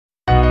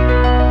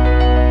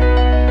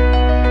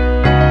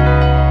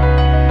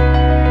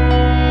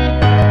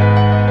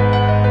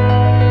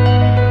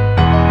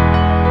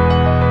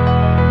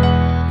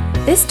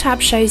This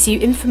tab shows you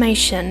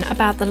information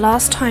about the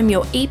last time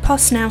your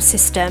EPOS Now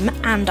system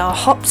and our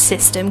HOPT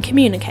system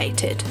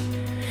communicated.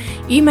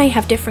 You may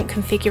have different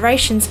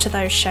configurations to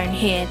those shown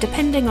here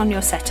depending on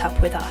your setup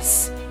with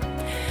us.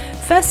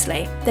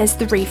 Firstly, there's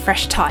the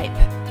refresh type.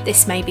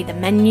 This may be the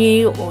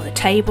menu or the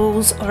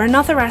tables or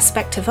another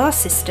aspect of our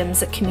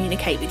systems that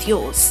communicate with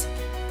yours.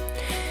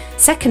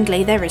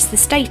 Secondly, there is the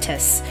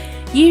status.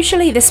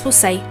 Usually this will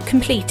say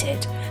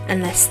completed,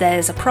 unless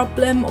there's a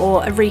problem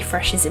or a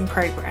refresh is in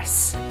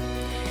progress.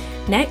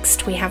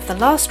 Next, we have the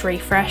last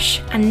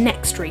refresh and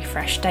next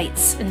refresh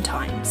dates and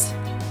times.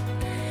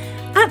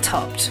 At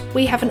HOPT,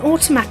 we have an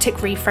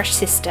automatic refresh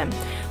system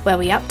where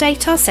we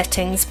update our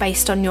settings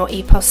based on your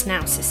EPOS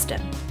Now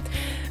system.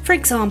 For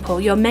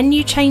example, your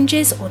menu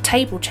changes or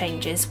table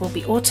changes will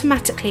be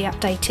automatically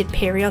updated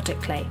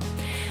periodically,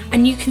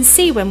 and you can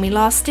see when we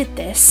last did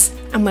this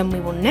and when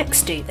we will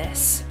next do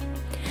this.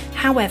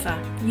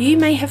 However, you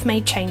may have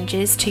made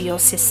changes to your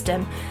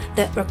system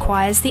that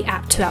requires the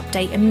app to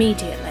update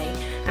immediately,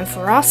 and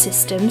for our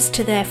systems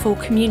to therefore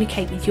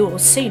communicate with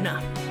yours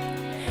sooner.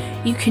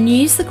 You can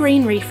use the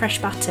green refresh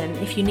button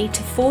if you need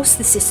to force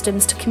the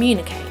systems to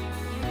communicate.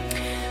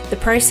 The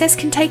process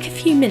can take a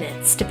few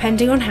minutes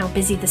depending on how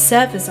busy the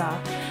servers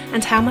are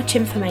and how much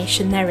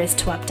information there is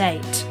to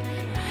update.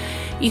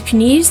 You can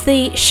use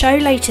the Show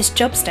Latest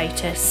Job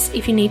Status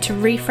if you need to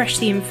refresh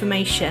the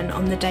information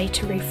on the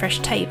Data Refresh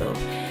table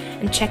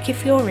and check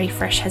if your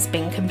refresh has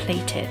been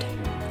completed.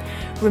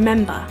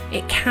 Remember,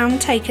 it can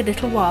take a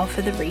little while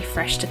for the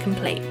refresh to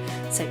complete,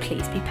 so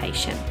please be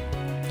patient.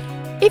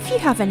 If you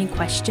have any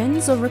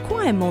questions or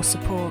require more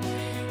support,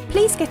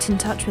 please get in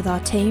touch with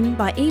our team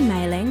by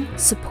emailing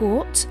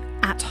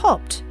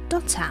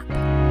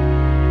support@hopt.app.